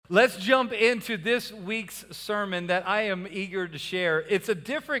Let's jump into this week's sermon that I am eager to share. It's a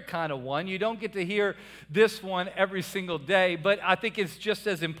different kind of one. You don't get to hear this one every single day, but I think it's just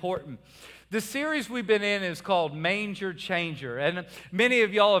as important. The series we've been in is called Manger Changer, and many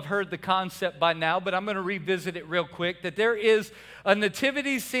of y'all have heard the concept by now, but I'm going to revisit it real quick, that there is a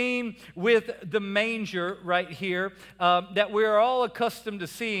nativity scene with the manger right here that we're all accustomed to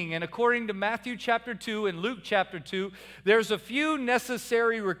seeing. And according to Matthew chapter 2 and Luke chapter 2, there's a few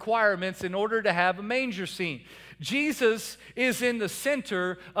necessary requirements in order to have a manger scene. Jesus is in the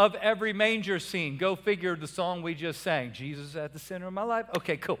center of every manger scene. Go figure, the song we just sang, Jesus at the center of my life.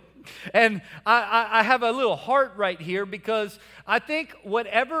 Okay, cool. And I have a little heart right here because I think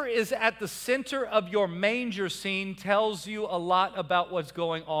whatever is at the center of your manger scene tells you a lot about what's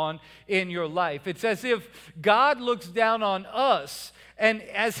going on in your life. It's as if God looks down on us, and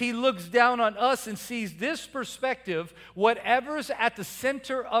as he looks down on us and sees this perspective, whatever's at the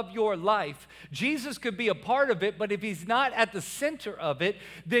center of your life, Jesus could be a part of it, but if he's not at the center of it,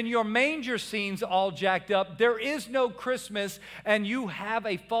 then your manger scene's all jacked up. There is no Christmas, and you have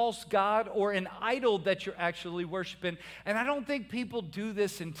a false god or an idol that you're actually worshiping. And I don't think people do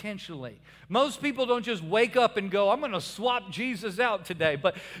this intentionally. Most people don't just wake up and go, I'm going to swap Jesus out today.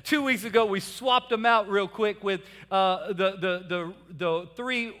 But 2 weeks ago, we swapped him out real quick with the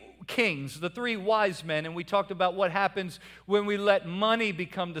three kings, the three wise men, and we talked about what happens when we let money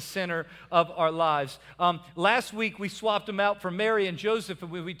become the center of our lives. Last week, we swapped them out for Mary and Joseph,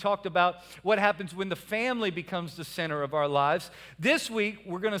 and we talked about what happens when the family becomes the center of our lives. This week,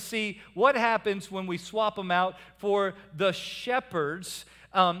 we're going to see what happens when we swap them out for the shepherds,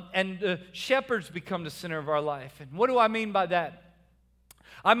 and the shepherds become the center of our life. And what do I mean by that?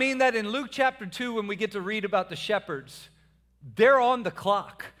 I mean that in Luke chapter 2, when we get to read about the shepherds, they're on the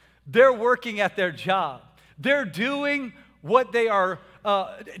clock. They're working at their job. They're doing what they are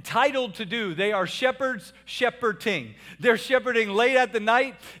titled to do. They are shepherds shepherding. They're shepherding late at the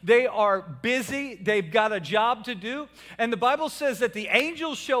night. They are busy. They've got a job to do. And the Bible says that the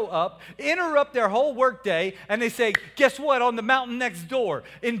angels show up, interrupt their whole workday, and they say, guess what? On the mountain next door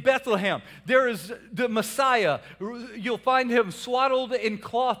in Bethlehem, there is the Messiah. You'll find him swaddled in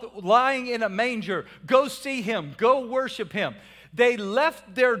cloth, lying in a manger. Go see him. Go worship him. They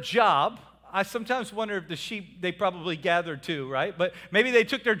left their job. I sometimes wonder if the sheep, they probably gathered too, right? But maybe they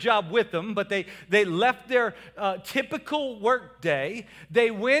took their job with them, but they left their typical work day.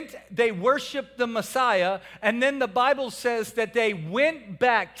 They went, they worshiped the Messiah, and then the Bible says that they went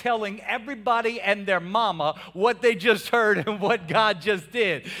back telling everybody and their mama what they just heard and what God just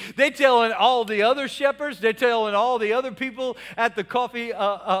did. They telling all the other shepherds, they're telling all the other people at the coffee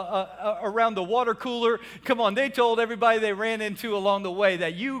around the water cooler. Come on, they told everybody they ran into along the way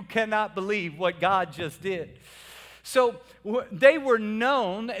that you cannot believe what God just did. So they were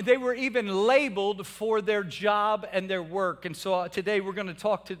known, they were even labeled for their job and their work. And so today we're going to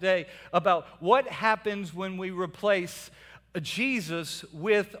talk today about what happens when we replace Jesus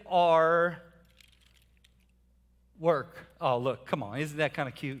with our work. Oh, look, come on, isn't that kind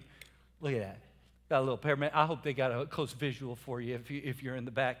of cute? Look at that. Got a little paramedic. I hope they got a close visual for you if you're in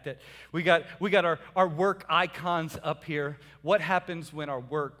the back. That we got our work icons up here. What happens when our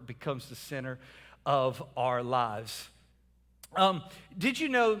work becomes the center of our lives? Did you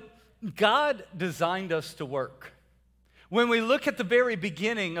know God designed us to work? When we look at the very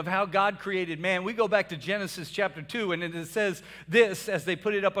beginning of how God created man, we go back to Genesis chapter 2, and it says this, as they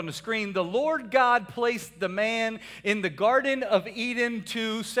put it up on the screen: the Lord God placed the man in the Garden of Eden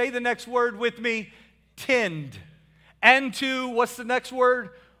to, say the next word with me, tend. And to, what's the next word?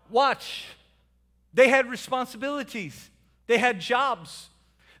 Watch. They had responsibilities. They had jobs.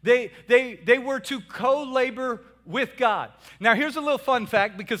 They were to co-labor with God. Now, here's a little fun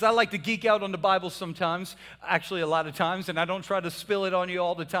fact, because I like to geek out on the Bible sometimes, actually a lot of times, and I don't try to spill it on you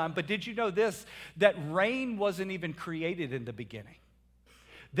all the time, but did you know this, that rain wasn't even created in the beginning?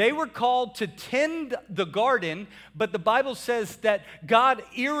 They were called to tend the garden, but the Bible says that God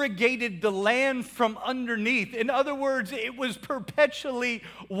irrigated the land from underneath. In other words, it was perpetually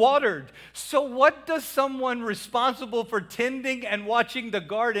watered. So what does someone responsible for tending and watching the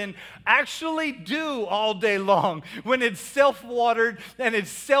garden actually do all day long when it's self-watered and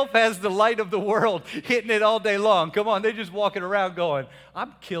itself has the light of the world hitting it all day long? Come on, they're just walking around going,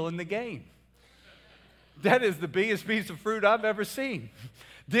 I'm killing the game. That is the biggest piece of fruit I've ever seen.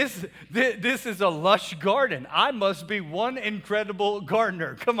 This is a lush garden. I must be one incredible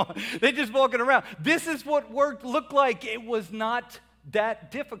gardener. Come on. They're just walking around. This is what work looked like. It was not that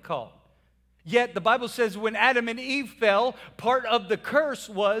difficult. Yet the Bible says when Adam and Eve fell, part of the curse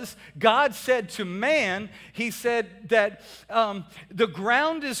was God said to man, he said that the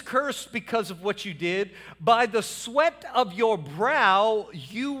ground is cursed because of what you did. By the sweat of your brow,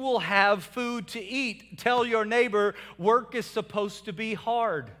 you will have food to eat. Tell your neighbor, work is supposed to be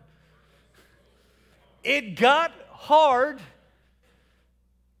hard. It got hard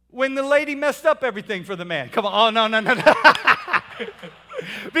when the lady messed up everything for the man. Come on, oh, no.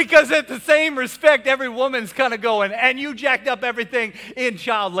 Because at the same respect, every woman's kind of going, and you jacked up everything in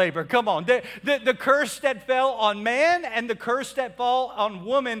child labor. Come on. The curse that fell on man and the curse that fell on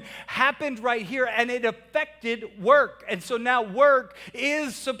woman happened right here, and it affected work. And so now work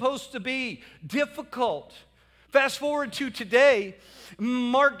is supposed to be difficult. Fast forward to today.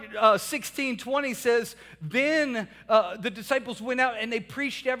 Mark 16:20 says, then the disciples went out and they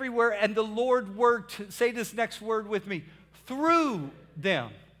preached everywhere, and the Lord worked, say this next word with me, through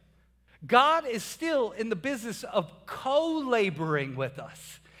them. God is still in the business of co-laboring with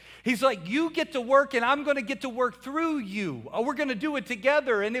us. He's like, you get to work and I'm going to get to work through you. We're going to do it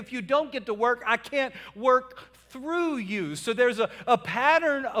together. And if you don't get to work, I can't work through you. So there's a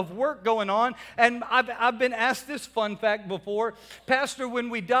pattern of work going on. And I've been asked this fun fact before. Pastor, when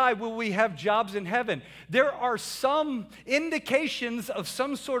we die, will we have jobs in heaven? There are some indications of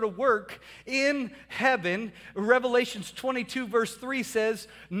some sort of work in heaven. Revelations 22 verse 3 says,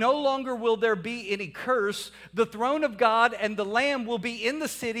 no longer will there be any curse. The throne of God and the Lamb will be in the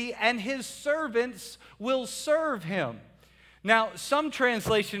city, and his servants will serve him. Now, some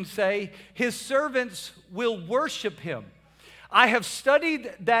translations say his servants will worship him. I have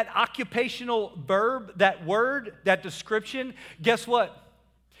studied that occupational verb, that word, that description. Guess what?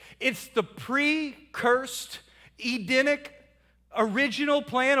 It's the pre-cursed, Edenic, original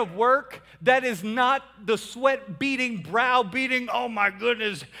plan of work that is not the sweat-beating, brow-beating, oh my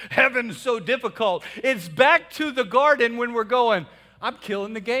goodness, heaven's so difficult. It's back to the garden when we're going, I'm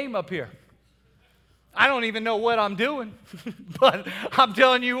killing the game up here. I don't even know what I'm doing, but I'm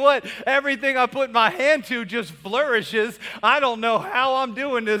telling you what, everything I put my hand to just flourishes. I don't know how I'm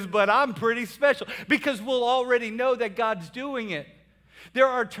doing this, but I'm pretty special because we'll already know that God's doing it. There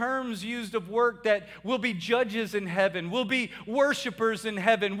are terms used of work that will be judges in heaven, will be worshipers in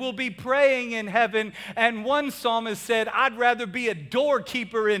heaven, will be praying in heaven. And one psalmist said, I'd rather be a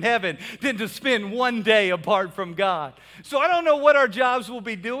doorkeeper in heaven than to spend one day apart from God. So I don't know what our jobs will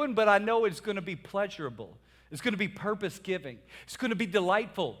be doing, but I know it's going to be pleasurable. It's going to be purpose-giving. It's going to be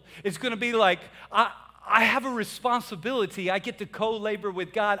delightful. It's going to be like, I have a responsibility. I get to co-labor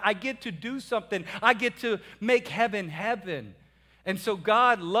with God. I get to do something. I get to make heaven heaven. And so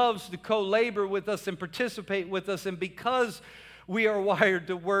God loves to co-labor with us and participate with us. And because we are wired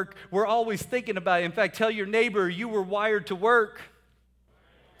to work, we're always thinking about it. In fact, tell your neighbor you were wired to work.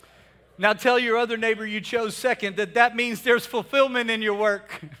 Now tell your other neighbor you chose second that means there's fulfillment in your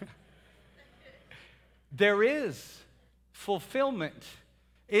work. There is fulfillment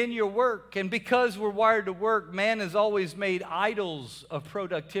in your work. And because we're wired to work, man has always made idols of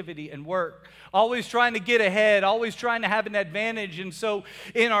productivity and work. Always trying to get ahead, always trying to have an advantage. And so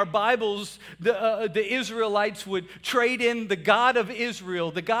in our Bibles, the Israelites would trade in the God of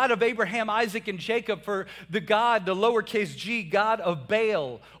Israel, the God of Abraham, Isaac, and Jacob for the God, the lowercase g, God of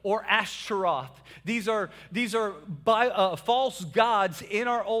Baal or Ashtaroth. These are false gods in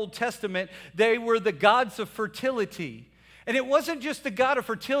our Old Testament. They were the gods of fertility. And it wasn't just the God of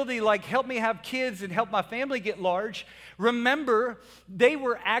fertility, like help me have kids and help my family get large. Remember, they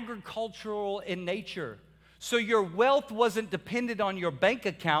were agricultural in nature. So your wealth wasn't dependent on your bank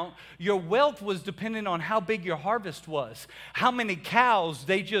account. Your wealth was dependent on how big your harvest was, how many cows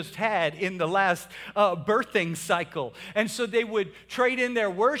they just had in the last birthing cycle. And so they would trade in their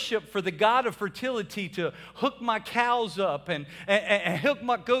worship for the God of fertility to hook my cows up and hook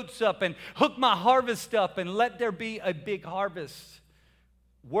my goats up and hook my harvest up and let there be a big harvest.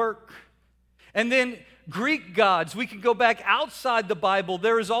 Work. And then Greek gods, we can go back outside the Bible.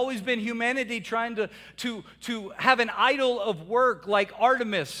 There has always been humanity trying to have an idol of work like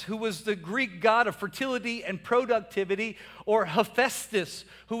Artemis, who was the Greek god of fertility and productivity, or Hephaestus,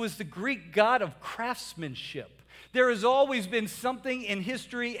 who was the Greek god of craftsmanship. There has always been something in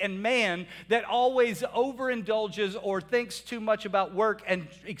history and man that always overindulges or thinks too much about work and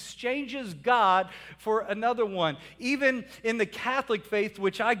exchanges God for another one. Even in the Catholic faith,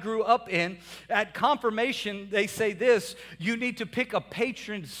 which I grew up in, at confirmation, they say this, you need to pick a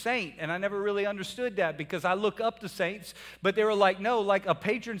patron saint. And I never really understood that because I look up to saints, but they were like, no, like a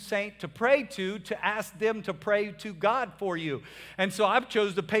patron saint to pray to ask them to pray to God for you. And so I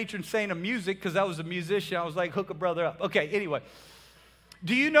chose the patron saint of music because I was a musician. I was like, hook a brother up. Okay, anyway.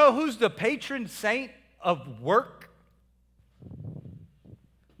 Do you know who's the patron saint of work?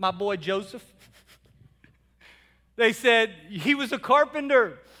 My boy Joseph. They said he was a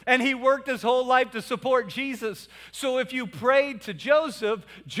carpenter and he worked his whole life to support Jesus. So if you prayed to Joseph,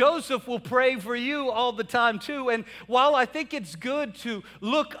 Joseph will pray for you all the time too. And while I think it's good to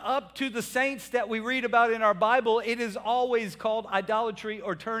look up to the saints that we read about in our Bible, it is always called idolatry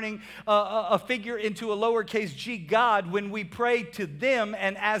or turning a figure into a lowercase g God when we pray to them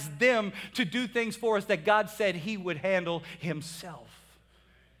and ask them to do things for us that God said he would handle himself.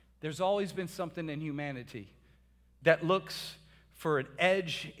 There's always been something in humanity that looks for an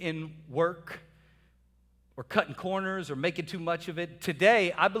edge in work or cutting corners or making too much of it.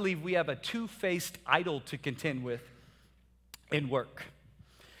 Today, I believe we have a two-faced idol to contend with in work.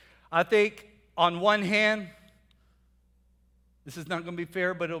 I think on one hand, this is not going to be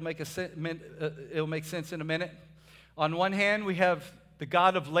fair, but it'll make sense in a minute. On one hand, we have the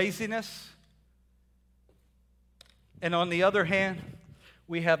God of laziness. And on the other hand,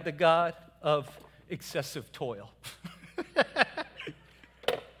 we have the God of excessive toil.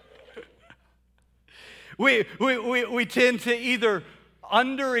 We tend to either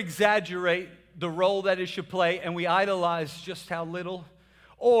under-exaggerate the role that it should play and we idolize just how little,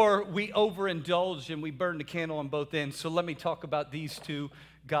 or we overindulge and we burn the candle on both ends. So let me talk about these two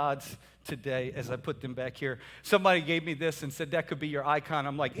gods today as I put them back here. Somebody gave me this and said that could be your icon.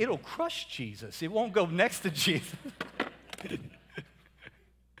 I'm like, it'll crush Jesus. It won't go next to Jesus.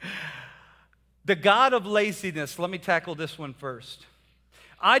 The God of laziness, let me tackle this one first.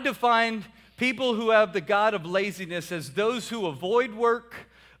 I define people who have the God of laziness as those who avoid work,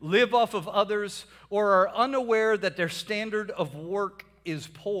 live off of others, or are unaware that their standard of work is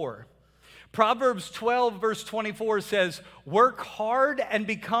poor. Proverbs 12 verse 24 says, work hard and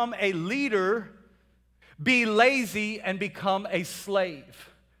become a leader, be lazy and become a slave.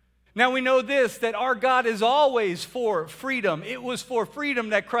 Now we know this, that our God is always for freedom. It was for freedom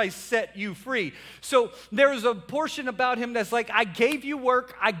that Christ set you free. So there's a portion about him that's like, I gave you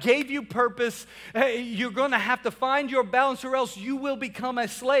work, I gave you purpose. Hey, you're going to have to find your balance or else you will become a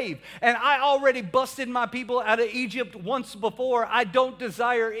slave. And I already busted my people out of Egypt once before. I don't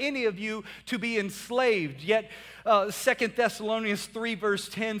desire any of you to be enslaved. Yet 2 Thessalonians 3 verse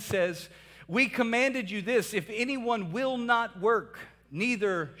 10 says, we commanded you this, if anyone will not work,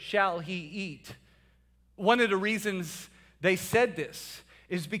 neither shall he eat. One of the reasons they said this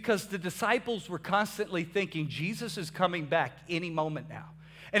is because the disciples were constantly thinking Jesus is coming back any moment now.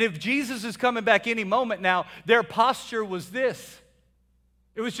 And if Jesus is coming back any moment now, their posture was this.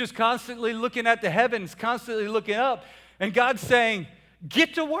 It was just constantly looking at the heavens, constantly looking up, and God saying,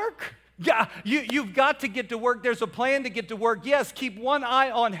 get to work. Yeah, you've got to get to work. There's a plan to get to work. Yes, keep one eye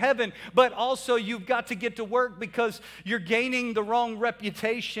on heaven, but also you've got to get to work because you're gaining the wrong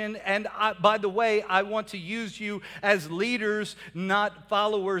reputation. And by the way, I want to use you as leaders, not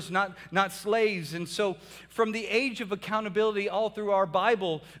followers, not slaves. And so from the age of accountability all through our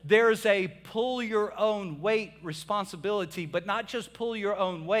Bible, there's a pull your own weight responsibility, but not just pull your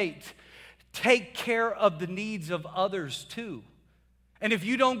own weight. Take care of the needs of others too. And if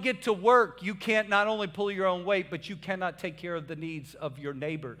you don't get to work, you can't not only pull your own weight, but you cannot take care of the needs of your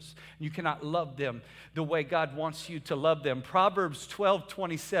neighbors. You cannot love them the way God wants you to love them. Proverbs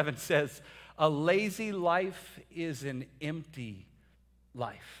 12:27 says, a lazy life is an empty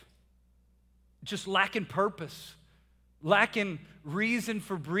life. Just lacking purpose, lacking reason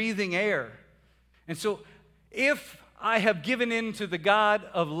for breathing air. And so if I have given in to the God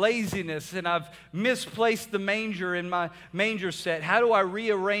of laziness and I've misplaced the manger in my manger set, how do I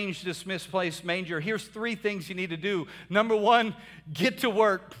rearrange this misplaced manger? Here's 3 things you need to do. Number 1, get to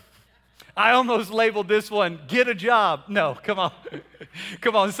work. I almost labeled this one, get a job. No, come on.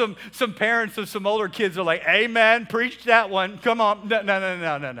 Come on. Some parents of some older kids are like, amen, preach that one. Come on.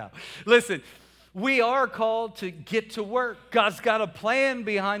 No. Listen. We are called to get to work. God's got a plan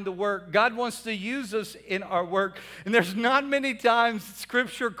behind the work. God wants to use us in our work. And there's not many times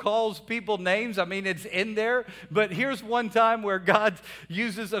Scripture calls people names. I mean, it's in there. But here's one time where God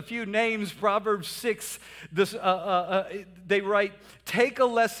uses a few names. Proverbs 6, they write, take a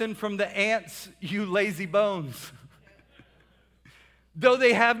lesson from the ants, you lazy bones. Though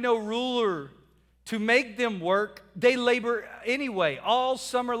they have no ruler to make them work, they labor anyway, all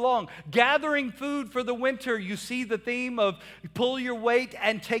summer long. Gathering food for the winter, you see the theme of pull your weight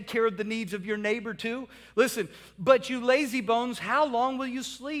and take care of the needs of your neighbor too. Listen, but you lazy bones, how long will you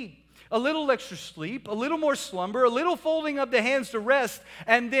sleep? A little extra sleep, a little more slumber, a little folding of the hands to rest,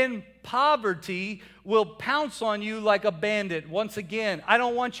 and then poverty will pounce on you like a bandit. Once again, I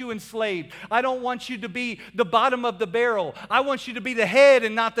don't want you enslaved. I don't want you to be the bottom of the barrel. I want you to be the head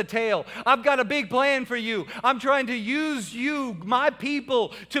and not the tail. I've got a big plan for you. I'm trying to use you, my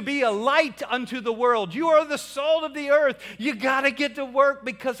people, to be a light unto the world. You are the salt of the earth. You got to get to work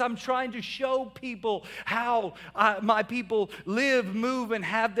because I'm trying to show people how my people live, move, and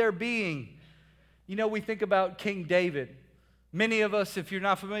have their being. You know, we think about King David. Many of us, if you're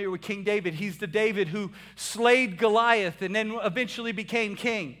not familiar with King David, he's the David who slayed Goliath and then eventually became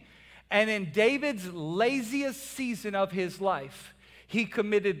king. And in David's laziest season of his life, he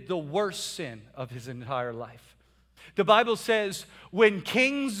committed the worst sin of his entire life. The Bible says, when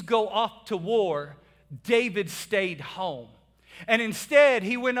kings go off to war, David stayed home. And instead,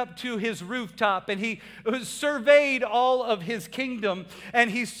 he went up to his rooftop and he surveyed all of his kingdom.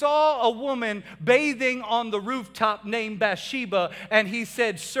 And he saw a woman bathing on the rooftop named Bathsheba. And he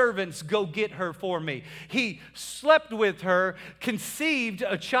said, servants, go get her for me. He slept with her, conceived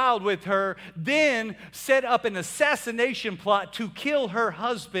a child with her, then set up an assassination plot to kill her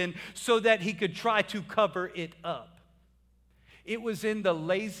husband so that he could try to cover it up. It was in the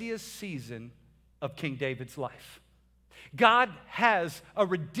laziest season of King David's life. God has a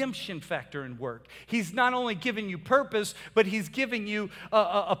redemption factor in work. He's not only giving you purpose, but He's giving you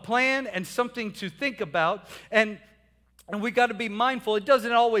a plan and something to think about. And we got to be mindful. It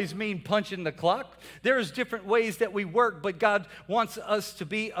doesn't always mean punching the clock. There's different ways that we work, but God wants us to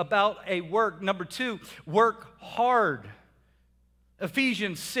be about a work. Number 2, work hard.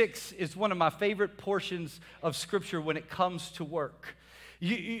 Ephesians 6 is one of my favorite portions of Scripture when it comes to work.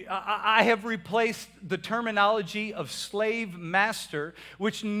 I have replaced the terminology of slave master,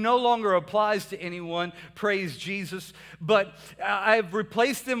 which no longer applies to anyone, praise Jesus, but I've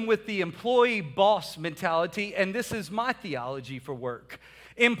replaced them with the employee boss mentality, and this is my theology for work.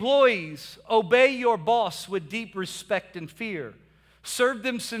 Employees, obey your boss with deep respect and fear. Serve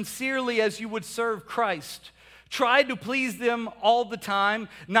them sincerely as you would serve Christ. Try to please them all the time,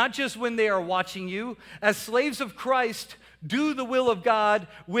 not just when they are watching you. As slaves of Christ, do the will of God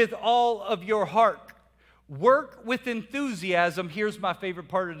with all of your heart. Work with enthusiasm. Here's my favorite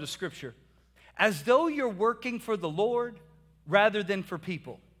part of the Scripture. As though you're working for the Lord rather than for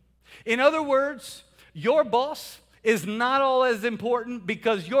people. In other words, your boss is not all as important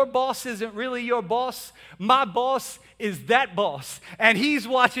because your boss isn't really your boss. My boss is that boss, and he's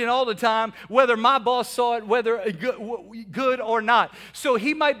watching all the time whether my boss saw it, whether good or not. So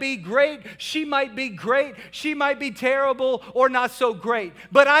he might be great, she might be great, she might be terrible or not so great,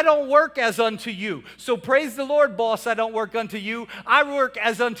 but I don't work as unto you. So praise the Lord, boss, I don't work unto you, I work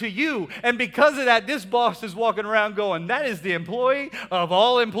as unto you. And because of that, this boss is walking around going, that is the employee of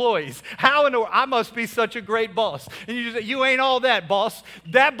all employees. How in the world? I must be such a great boss. And you say, you ain't all that, boss.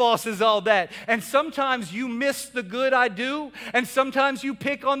 That boss is all that. And sometimes you miss the good I do, and sometimes you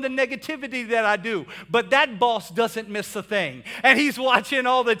pick on the negativity that I do. But that boss doesn't miss a thing, and he's watching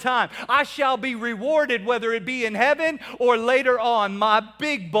all the time. I shall be rewarded, whether it be in heaven or later on. My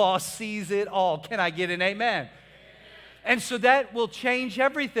big boss sees it all. Can I get an amen? And so that will change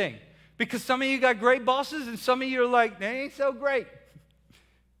everything, because some of you got great bosses, and some of you are like, they ain't so great.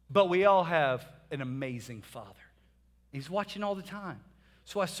 But we all have an amazing Father. He's watching all the time.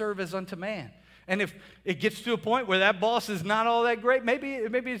 So I serve as unto man. And if it gets to a point where that boss is not all that great, maybe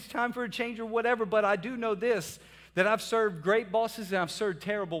it's time for a change or whatever, but I do know this, that I've served great bosses and I've served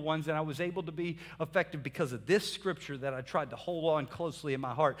terrible ones, and I was able to be effective because of this scripture that I tried to hold on closely in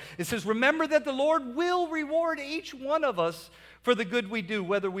my heart. It says, remember that the Lord will reward each one of us for the good we do,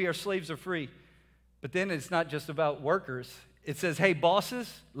 whether we are slaves or free. But then it's not just about workers. It says, hey,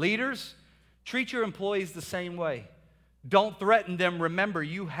 bosses, leaders, treat your employees the same way. Don't threaten them. Remember,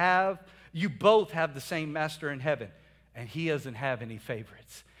 you both have the same master in heaven, and he doesn't have any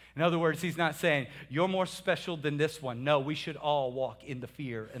favorites. In other words, he's not saying, you're more special than this one. No, we should all walk in the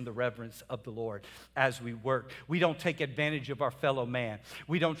fear and the reverence of the Lord as we work. We don't take advantage of our fellow man.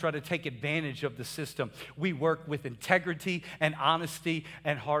 We don't try to take advantage of the system. We work with integrity and honesty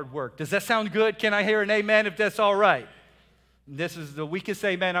and hard work. Does that sound good? Can I hear an amen if that's all right? This is the weakest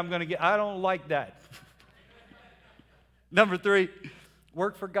amen I'm going to get. I don't like that. Number 3,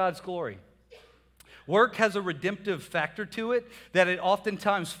 work for God's glory. Work has a redemptive factor to it, that it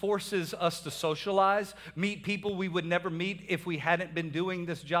oftentimes forces us to socialize, meet people we would never meet if we hadn't been doing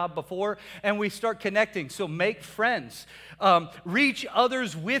this job before, and we start connecting. So make friends, reach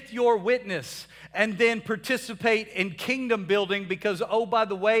others with your witness, and then participate in kingdom building because, oh, by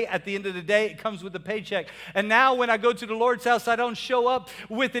the way, at the end of the day, it comes with a paycheck. And now when I go to the Lord's house, I don't show up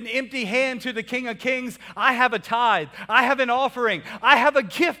with an empty hand to the King of Kings. I have a tithe. I have an offering. I have a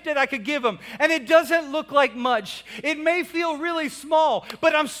gift that I could give him. And it doesn't look like much. It may feel really small,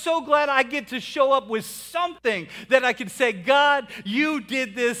 but I'm so glad I get to show up with something that I can say, God, you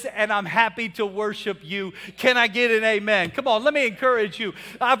did this, and I'm happy to worship you. Can I get an amen? Come on, let me encourage you.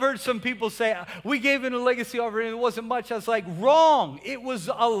 I've heard some people say, we gave in a legacy offering and it wasn't much. I was like, wrong. It was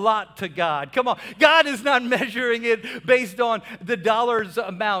a lot to God. Come on. God is not measuring it based on the dollars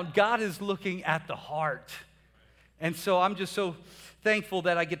amount. God is looking at the heart. And so I'm just so thankful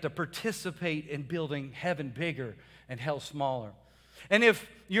that I get to participate in building heaven bigger and hell smaller. And if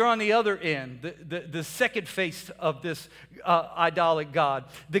you're on the other end, the second face of this idolic God,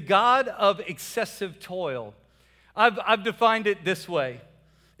 the God of excessive toil, I've defined it this way.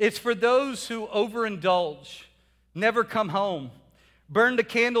 It's for those who overindulge, never come home, burn the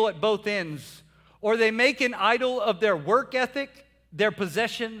candle at both ends, or they make an idol of their work ethic, their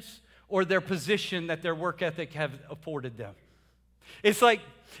possessions, or their position that their work ethic have afforded them. It's like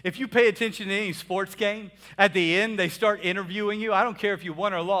if you pay attention to any sports game, at the end they start interviewing you. I don't care if you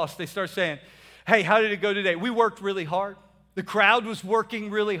won or lost. They start saying, hey, how did it go today? We worked really hard. The crowd was working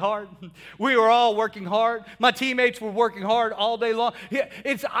really hard. We were all working hard. My teammates were working hard all day long.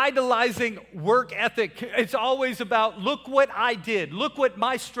 It's idolizing work ethic. It's always about, look what I did. Look what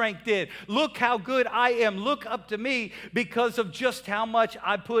my strength did. Look how good I am. Look up to me because of just how much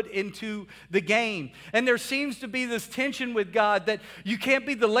I put into the game. And there seems to be this tension with God that you can't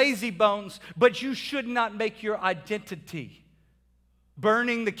be the lazy bones, but you should not make your identity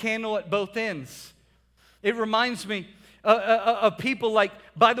burning the candle at both ends. It reminds me of people like,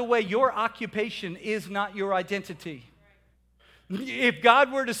 by the way, your occupation is not your identity. If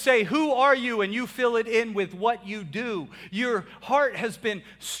God were to say, who are you? And you fill it in with what you do, your heart has been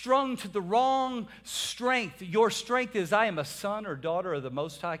strung to the wrong strength. Your strength is, I am a son or daughter of the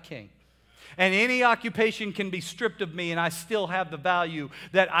Most High King. And any occupation can be stripped of me, and I still have the value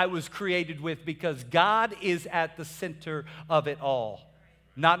that I was created with because God is at the center of it all.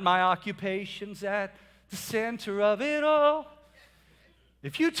 Not my occupation's at the center of it all.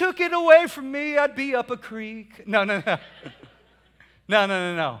 If you took it away from me, I'd be up a creek. No.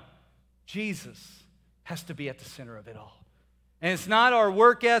 No. Jesus has to be at the center of it all. And it's not our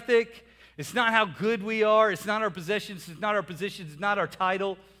work ethic. It's not how good we are. It's not our possessions. It's not our positions. It's not our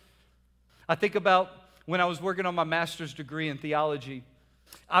title. I think about when I was working on my master's degree in theology.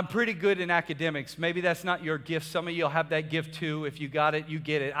 I'm pretty good in academics. Maybe that's not your gift. Some of you will have that gift too. If you got it, you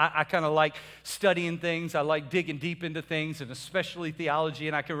get it. I kind of like studying things. I like digging deep into things, and especially theology.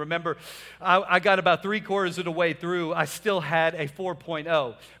 And I can remember I got about 3/4 of the way through. I still had a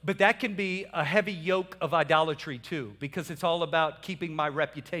 4.0. But that can be a heavy yoke of idolatry too, because it's all about keeping my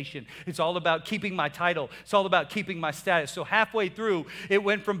reputation. It's all about keeping my title. It's all about keeping my status. So halfway through, it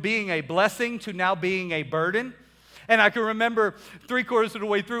went from being a blessing to now being a burden. And I can remember 3/4 of the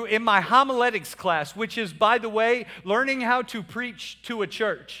way through in my homiletics class, which is, by the way, learning how to preach to a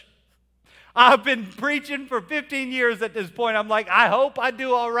church. I've been preaching for 15 years at this point. I'm like, I hope I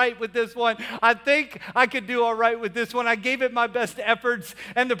do all right with this one. I think I could do all right with this one. I gave it my best efforts,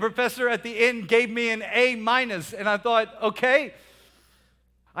 and the professor at the end gave me an A-. And I thought, okay,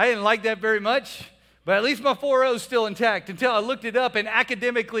 I didn't like that very much. But at least my 4.0 is still intact until I looked it up, and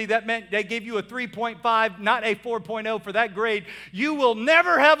academically that meant they gave you a 3.5, not a 4.0 for that grade. You will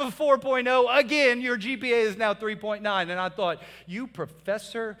never have a 4.0 again. Your GPA is now 3.9. And I thought, you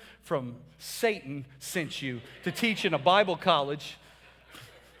professor from Satan sent you to teach in a Bible college.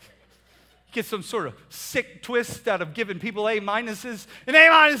 Get some sort of sick twist out of giving people A-. An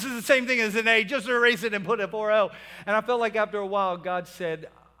A- is the same thing as an A. Just erase it and put a 4.0. And I felt like after a while, God said,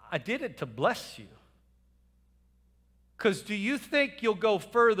 I did it to bless you. Because do you think you'll go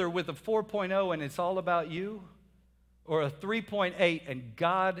further with a 4.0 and it's all about you? Or a 3.8 and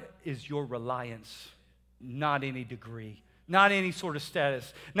God is your reliance, not any degree, not any sort of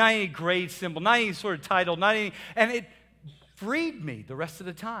status, not any grade symbol, not any sort of title, and it freed me the rest of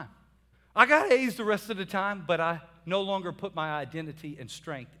the time. I got A's the rest of the time, but I no longer put my identity and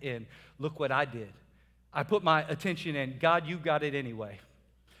strength in, look what I did. I put my attention in, God, you got it anyway.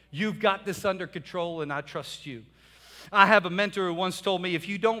 You've got this under control and I trust you. I have a mentor who once told me, if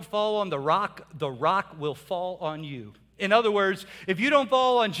you don't fall on the rock will fall on you. In other words, if you don't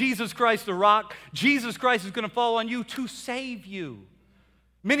fall on Jesus Christ the rock, Jesus Christ is going to fall on you to save you.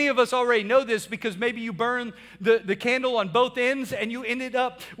 Many of us already know this because maybe you burn the candle on both ends and you ended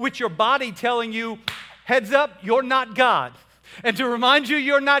up with your body telling you, heads up, you're not God. And to remind you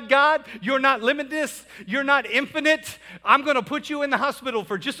you're not God, you're not limitless, you're not infinite, I'm going to put you in the hospital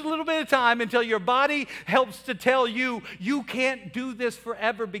for just a little bit of time until your body helps to tell you, you can't do this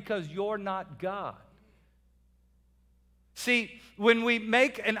forever because you're not God. See, when we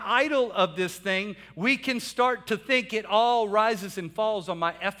make an idol of this thing, we can start to think it all rises and falls on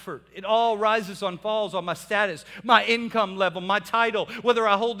my effort. It all rises and falls on my status, my income level, my title, whether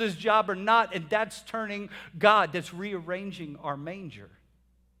I hold this job or not, and that's turning God, that's rearranging our manger.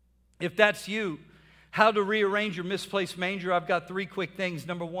 If that's you, how to rearrange your misplaced manger, I've got 3 quick things.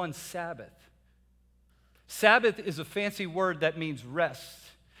 Number 1, Sabbath. Sabbath is a fancy word that means rest.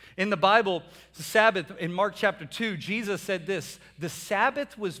 In the Bible, the Sabbath, in Mark chapter 2, Jesus said this, the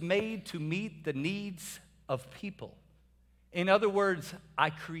Sabbath was made to meet the needs of people. In other words, I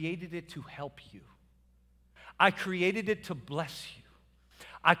created it to help you. I created it to bless you.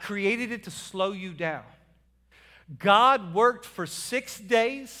 I created it to slow you down. God worked for 6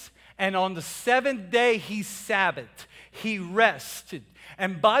 days, and on the 7th day, he Sabbathed. He rested.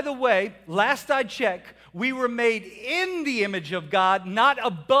 And by the way, last I checked, we were made in the image of God, not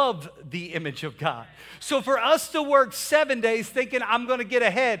above the image of God. So for us to work 7 days thinking, I'm going to get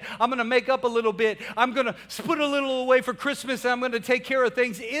ahead, I'm going to make up a little bit, I'm going to put a little away for Christmas, and I'm going to take care of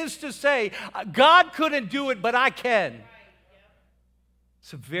things, is to say, God couldn't do it, but I can.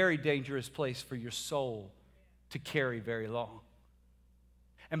 It's a very dangerous place for your soul to carry very long.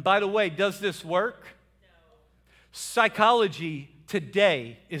 And by the way, does this work? Psychology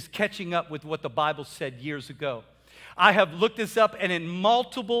today is catching up with what the Bible said years ago. I have looked this up, and in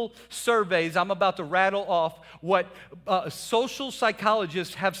multiple surveys, I'm about to rattle off what social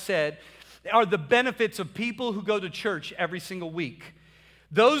psychologists have said are the benefits of people who go to church every single week.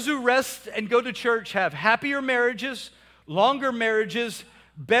 Those who rest and go to church have happier marriages, longer marriages,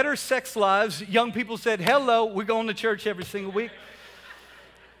 better sex lives. Young people said, hello, we're going to church every single week.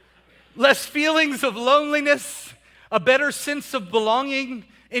 Less feelings of loneliness, a better sense of belonging,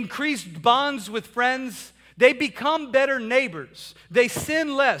 increased bonds with friends. They become better neighbors. They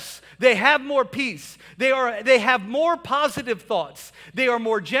sin less. They have more peace. They have more positive thoughts. They are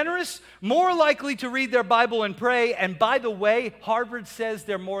more generous, more likely to read their Bible and pray. And by the way, Harvard says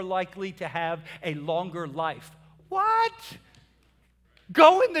they're more likely to have a longer life. What?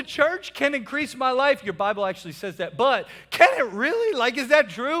 Going to church can increase my life. Your Bible actually says that, but can it really? Like, is that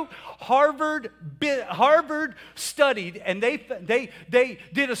true? Harvard studied, and they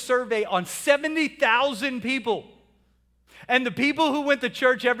did a survey on 70,000 people. And the people who went to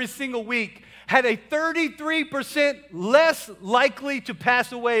church every single week had a 33% less likely to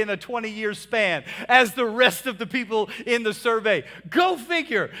pass away in a 20-year span as the rest of the people in the survey. Go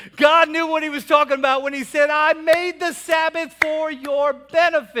figure. God knew what he was talking about when he said, I made the Sabbath for your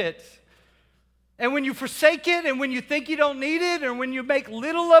benefit. And when you forsake it, and when you think you don't need it, and when you make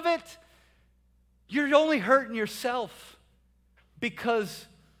little of it, you're only hurting yourself. Because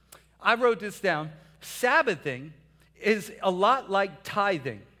I wrote this down. Sabbathing is a lot like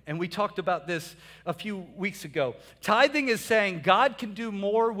tithing. And we talked about this a few weeks ago. Tithing is saying God can do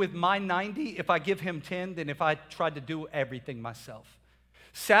more with my 90 if I give him 10 than if I tried to do everything myself.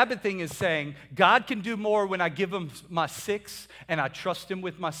 Sabbathing is saying God can do more when I give him my 6 and I trust him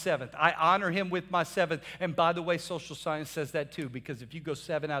with my 7th. I honor him with my 7th. And by the way, social science says that too, because if you go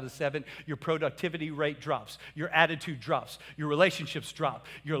 7 out of 7, your productivity rate drops, your attitude drops, your relationships drop,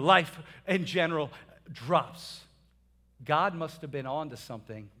 your life in general drops. God must have been on to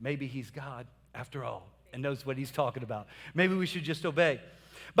something. Maybe he's God after all and knows what he's talking about. Maybe we should just obey.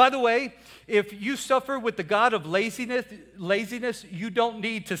 By the way, if you suffer with the god of laziness, you don't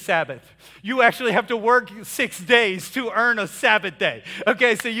need to Sabbath. You actually have to work 6 days to earn a Sabbath day.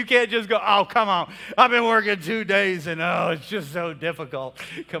 Okay, so you can't just go, oh, come on. I've been working 2 days and it's just so difficult.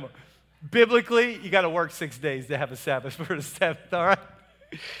 Come on. Biblically, you got to work 6 days to have a Sabbath for the 7th, all right?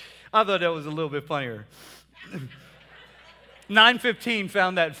 I thought that was a little bit funnier. 9:15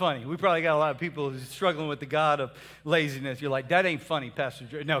 found that funny. We probably got a lot of people struggling with the god of laziness. You're like, that ain't funny, Pastor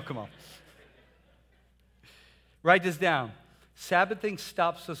Drew. No, come on. Write this down. Sabbathing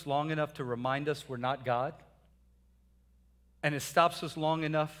stops us long enough to remind us we're not God. And it stops us long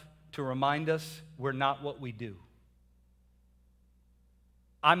enough to remind us we're not what we do.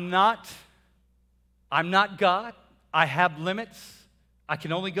 I'm not God. I have limits. I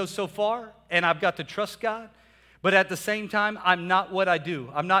can only go so far, and I've got to trust God. But at the same time, I'm not what I do.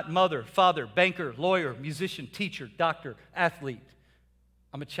 I'm not mother, father, banker, lawyer, musician, teacher, doctor, athlete.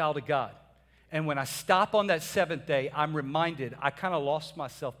 I'm a child of God. And when I stop on that seventh day, I'm reminded I kind of lost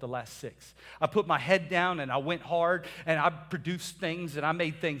myself the last six. I put my head down and I went hard and I produced things and I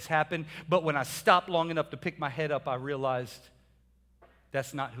made things happen. But when I stopped long enough to pick my head up, I realized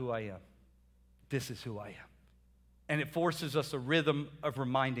that's not who I am. This is who I am. And it forces us a rhythm of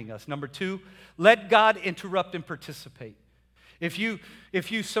reminding us. Number two, let God interrupt and participate. If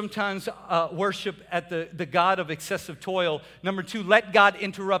you sometimes worship at the God of excessive toil, number two, let God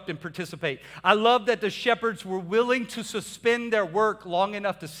interrupt and participate. I love that the shepherds were willing to suspend their work long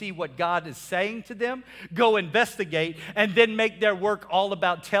enough to see what God is saying to them, go investigate, and then make their work all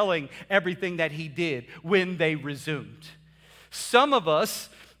about telling everything that he did when they resumed. Some of us,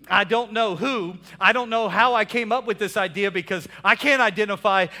 I don't know how I came up with this idea because I can't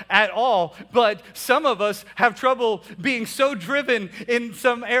identify at all, but some of us have trouble being so driven in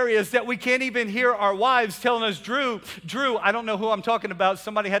some areas that we can't even hear our wives telling us, Drew, I don't know who I'm talking about.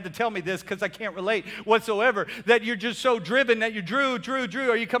 Somebody had to tell me this because I can't relate whatsoever, that you're just so driven that you're Drew,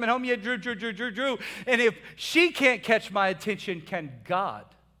 are you coming home yet? Drew. And if she can't catch my attention, can God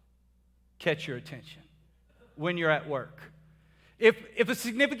catch your attention when you're at work? If a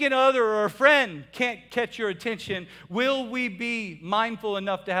significant other or a friend can't catch your attention, will we be mindful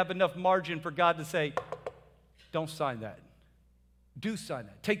enough to have enough margin for God to say, don't sign that. Do sign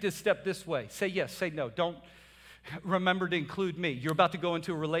that. Take this step this way. Say yes, say no. Don't remember to include me. You're about to go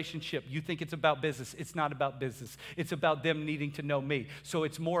into a relationship. You think it's about business. It's not about business. It's about them needing to know me. So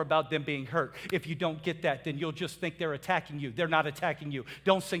it's more about them being hurt. If you don't get that, then you'll just think they're attacking you. They're not attacking you.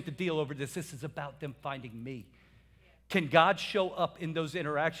 Don't sink the deal over this. This is about them finding me. Can God show up in those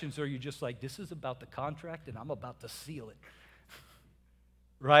interactions, or are you just like, this is about the contract and I'm about to seal it?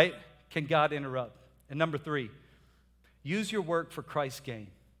 Right? Can God interrupt? And number three, use your work for Christ's gain.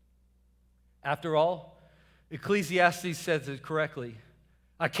 After all, Ecclesiastes says it correctly.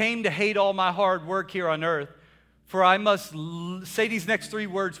 I came to hate all my hard work here on earth, for I must say these next three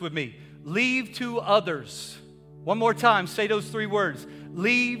words with me. Leave to others. One more time, say those three words.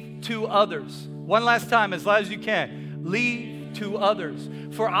 Leave to others. One last time, as loud as you can. Leave to others.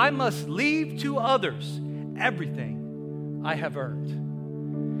 For I must leave to others everything I have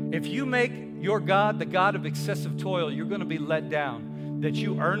earned. If you make your God the God of excessive toil, you're going to be let down. That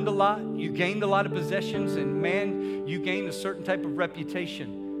you earned a lot, you gained a lot of possessions, and man, you gained a certain type of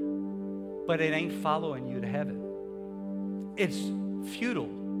reputation. But it ain't following you to heaven. It's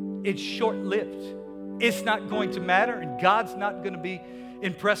futile. It's short-lived. It's not going to matter, and God's not going to be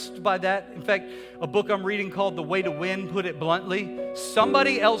impressed by that. In fact, a book I'm reading called The Way to Win put it bluntly.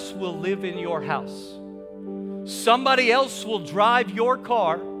 Somebody else will live in your house. Somebody else will drive your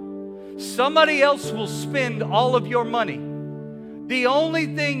car. Somebody else will spend all of your money. The only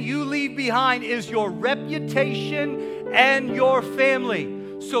thing you leave behind is your reputation and your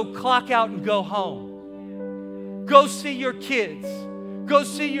family. So clock out and go home. Go see your kids. Go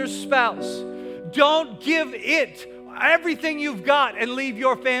see your spouse. Don't give it everything you've got and leave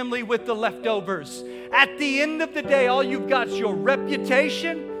your family with the leftovers. At the end of the day, all you've got is your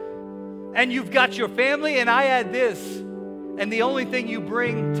reputation and you've got your family, and I add this, and the only thing you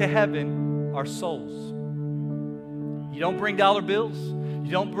bring to heaven are souls. You don't bring dollar bills.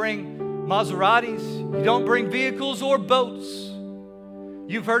 You don't bring Maseratis. You don't bring vehicles or boats.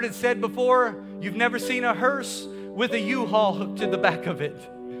 You've heard it said before, you've never seen a hearse with a U-Haul hooked to the back of it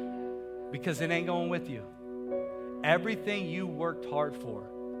because it ain't going with you. Everything you worked hard for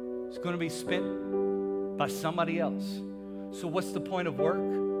is going to be spent by somebody else. So what's the point of work?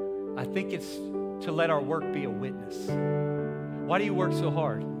 I think it's to let our work be a witness. Why do you work so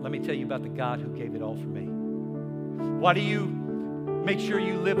hard? Let me tell you about the God who gave it all for me. Why do you make sure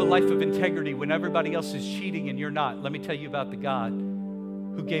you live a life of integrity when everybody else is cheating and you're not? Let me tell you about the God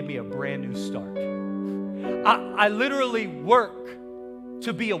who gave me a brand new start. I literally work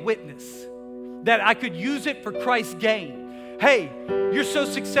to be a witness, that I could use it for Christ's gain. Hey, you're so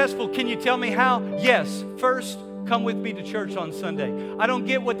successful. Can you tell me how? Yes. First, come with me to church on Sunday. I don't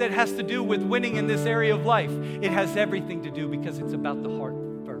get what that has to do with winning in this area of life. It has everything to do because it's about the heart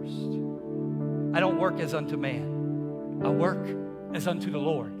first. I don't work as unto man. I work as unto the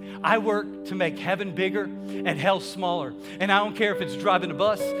Lord. I work to make heaven bigger and hell smaller. And I don't care if it's driving a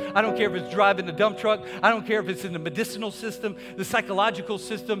bus. I don't care if it's driving a dump truck. I don't care if it's in the medicinal system, the psychological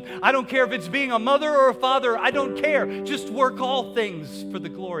system. I don't care if it's being a mother or a father. I don't care. Just work all things for the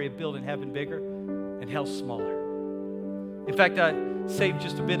glory of building heaven bigger and hell smaller. In fact, I saved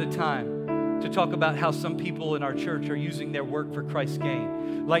just a bit of time to talk about how some people in our church are using their work for Christ's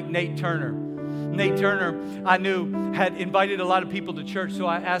gain. Like Nate Turner. Nate Turner, I knew, had invited a lot of people to church, so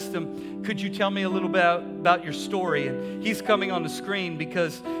I asked him, could you tell me a little bit about your story? And he's coming on the screen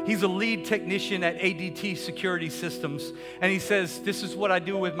because he's a lead technician at ADT Security Systems. And he says, this is what I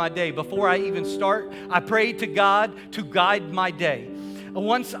do with my day. Before I even start, I pray to God to guide my day.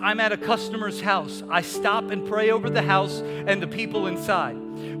 Once I'm at a customer's house, I stop and pray over the house and the people inside.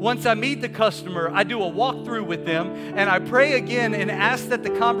 Once I meet the customer, I do a walkthrough with them, and I pray again and ask that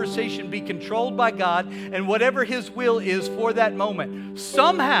the conversation be controlled by God and whatever His will is for that moment.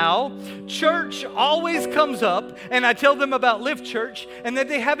 Somehow, church always comes up, and I tell them about Lift Church, and that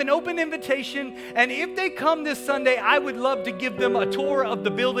they have an open invitation, and if they come this Sunday, I would love to give them a tour of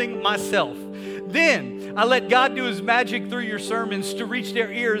the building myself. Then I let God do His magic through your sermons to reach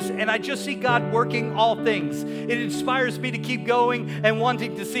their ears, and I just see God working all things. It inspires me to keep going and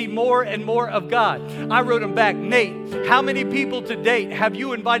wanting to see more and more of God. I wrote him back, Nate, how many people to date have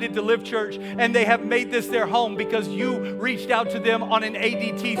you invited to Live Church and they have made this their home because you reached out to them on an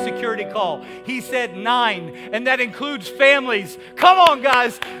ADT security call? He said 9, and that includes families. Come on,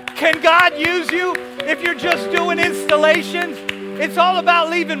 guys. Can God use you if you're just doing installations? It's all about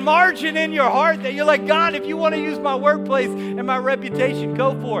leaving margin in your heart that you're like, God, if you want to use my workplace and my reputation,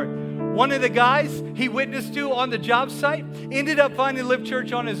 go for it. One of the guys he witnessed to on the job site ended up finding Live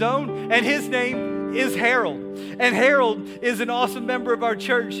Church on his own, and his name is Harold. And Harold is an awesome member of our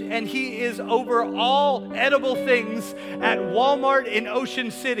church, and he is over all edible things at Walmart in Ocean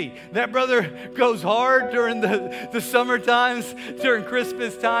City. That brother goes hard during the summer times, during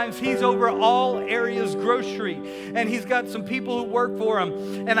Christmas times. He's over all areas grocery, and he's got some people who work for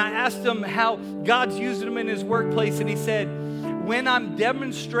him. And I asked him how God's using him in his workplace, and he said, when I'm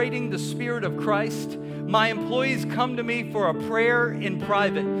demonstrating the Spirit of Christ, my employees come to me for a prayer in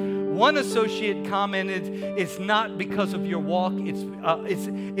private. One associate commented, it's not because of your walk,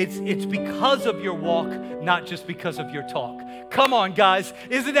 it's because of your walk, not just because of your talk. Come on, guys.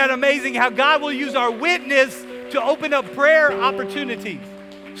 Isn't that amazing how God will use our witness to open up prayer opportunities?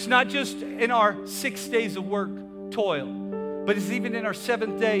 It's not just in our 6 days of work toil, but it's even in our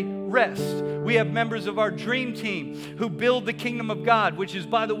 7th day rest. We have members of our dream team who build the kingdom of God, which is,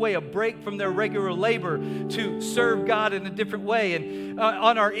 by the way, a break from their regular labor to serve God in a different way. And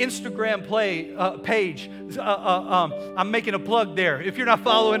on our Instagram page, I'm making a plug there. If you're not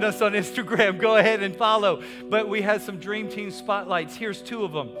following us on Instagram, go ahead and follow. But we had some dream team spotlights. Here's 2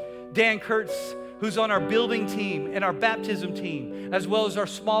 of them. Dan Kurtz, who's on our building team and our baptism team, as well as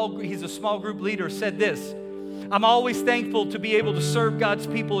he's a small group leader, said this: I'm always thankful to be able to serve God's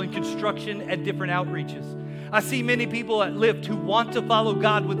people in construction and different outreaches. I see many people at Lift who want to follow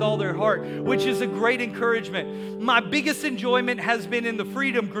God with all their heart, which is a great encouragement. My biggest enjoyment has been in the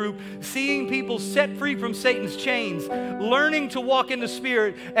Freedom Group, seeing people set free from Satan's chains, learning to walk in the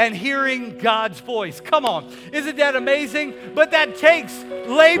Spirit, and hearing God's voice. Come on, isn't that amazing? But that takes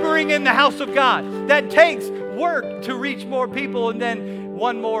laboring in the house of God. That takes work to reach more people. And then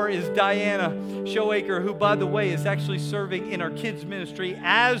one more is Diana Showaker, who, by the way, is actually serving in our kids ministry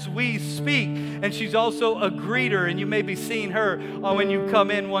as we speak. And she's also a greeter, and you may be seeing her when you come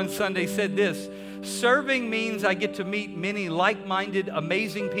in one Sunday, said this: serving means I get to meet many like-minded,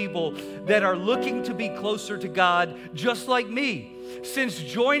 amazing people that are looking to be closer to God, just like me. Since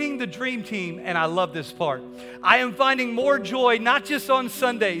joining the Dream Team, and I love this part, I am finding more joy, not just on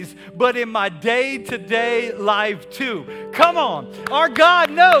Sundays, but in my day-to-day life too. Come on. Our God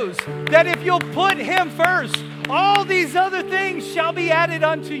knows that if you'll put Him first, all these other things shall be added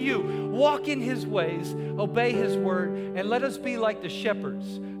unto you. Walk in His ways, obey His word, and let us be like the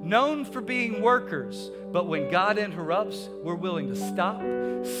shepherds, known for being workers, but when God interrupts, we're willing to stop,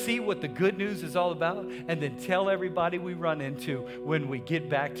 see what the good news is all about, and then tell everybody we run into when we get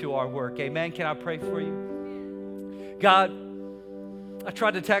back to our work. Amen. Can I pray for you? God, I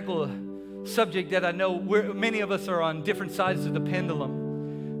tried to tackle a subject that I know many of us are on different sides of the pendulum.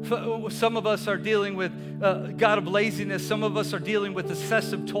 Some of us are dealing with God of laziness. Some of us are dealing with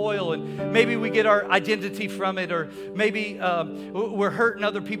excessive toil, and maybe we get our identity from it, or maybe we're hurting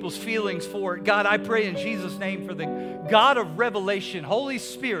other people's feelings for it. God, I pray in Jesus' name for the God of revelation, Holy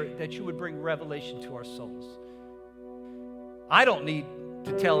Spirit, that you would bring revelation to our souls. I don't need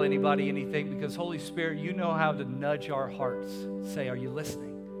to tell anybody anything, because Holy Spirit, you know how to nudge our hearts. Say, are you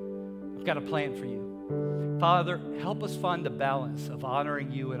listening? I've got a plan for you. Father, help us find the balance of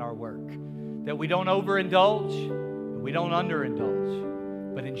honoring you in our work, that we don't overindulge and we don't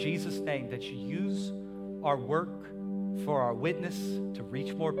underindulge, but in Jesus' name, that you use our work for our witness to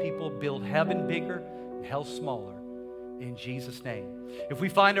reach more people, build heaven bigger and hell smaller, in Jesus' name. If we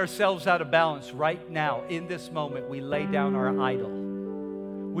find ourselves out of balance right now, in this moment, we lay down our idol.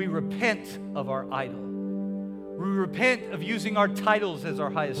 We repent of our idol. We repent of using our titles as our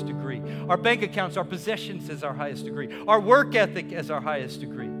highest degree, our bank accounts, our possessions as our highest degree, our work ethic as our highest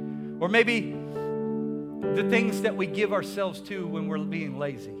degree, or maybe the things that we give ourselves to when we're being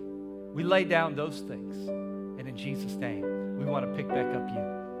lazy. We lay down those things. And in Jesus' name, we want to pick back up you.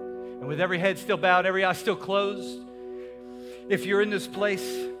 And with every head still bowed, every eye still closed, if you're in this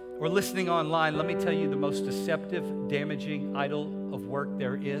place or listening online, let me tell you the most deceptive, damaging idol of work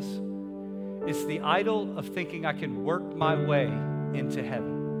there is. It's the idol of thinking I can work my way into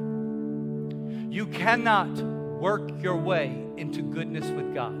heaven. You cannot work your way into goodness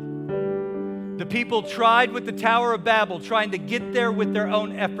with God. The people tried with the Tower of Babel, trying to get there with their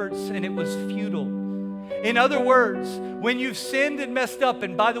own efforts, and it was futile. In other words, when you've sinned and messed up,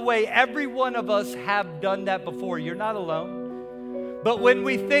 and by the way, every one of us have done that before. You're not alone. But when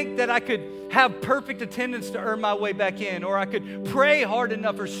we think that I could have perfect attendance to earn my way back in, or I could pray hard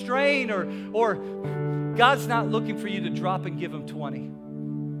enough, or strain, or God's not looking for you to drop and give him 20.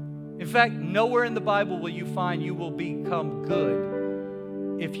 In fact, nowhere in the Bible will you find you will become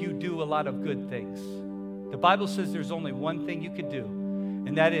good if you do a lot of good things. The Bible says there's only one thing you can do,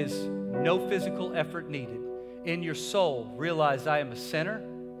 and that is no physical effort needed. In your soul, realize I am a sinner.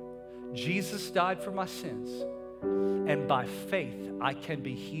 Jesus died for my sins. And by faith, I can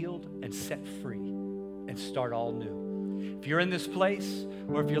be healed and set free and start all new. If you're in this place,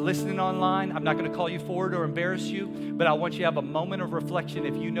 or if you're listening online, I'm not going to call you forward or embarrass you, but I want you to have a moment of reflection.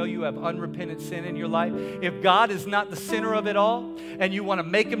 If you know you have unrepentant sin in your life, if God is not the center of it all, and you want to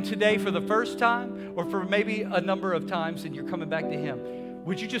make him today for the first time, or for maybe a number of times, and you're coming back to him,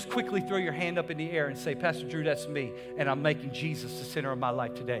 would you just quickly throw your hand up in the air and say, Pastor Drew, that's me, and I'm making Jesus the center of my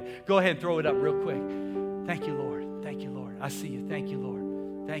life today. Go ahead and throw it up real quick. Thank you, Lord. Thank you, Lord. I see you. Thank you,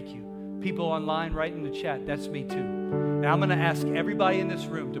 Lord. Thank you. People online, write in the chat, that's me too. Now I'm going to ask everybody in this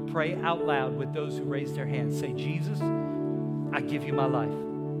room to pray out loud with those who raised their hands. Say, Jesus, I give you my life.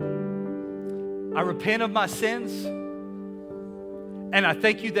 I repent of my sins, and I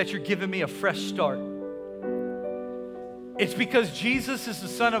thank you that you're giving me a fresh start. It's because Jesus is the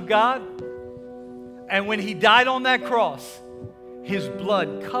Son of God, and when he died on that cross, his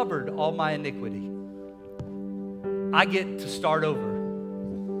blood covered all my iniquity. I get to start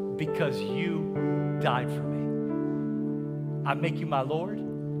over because you died for me. I make you my Lord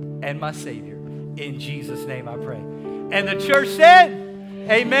and my Savior. In Jesus' name I pray. And the church said,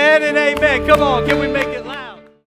 amen and amen. Come on, can we make it loud?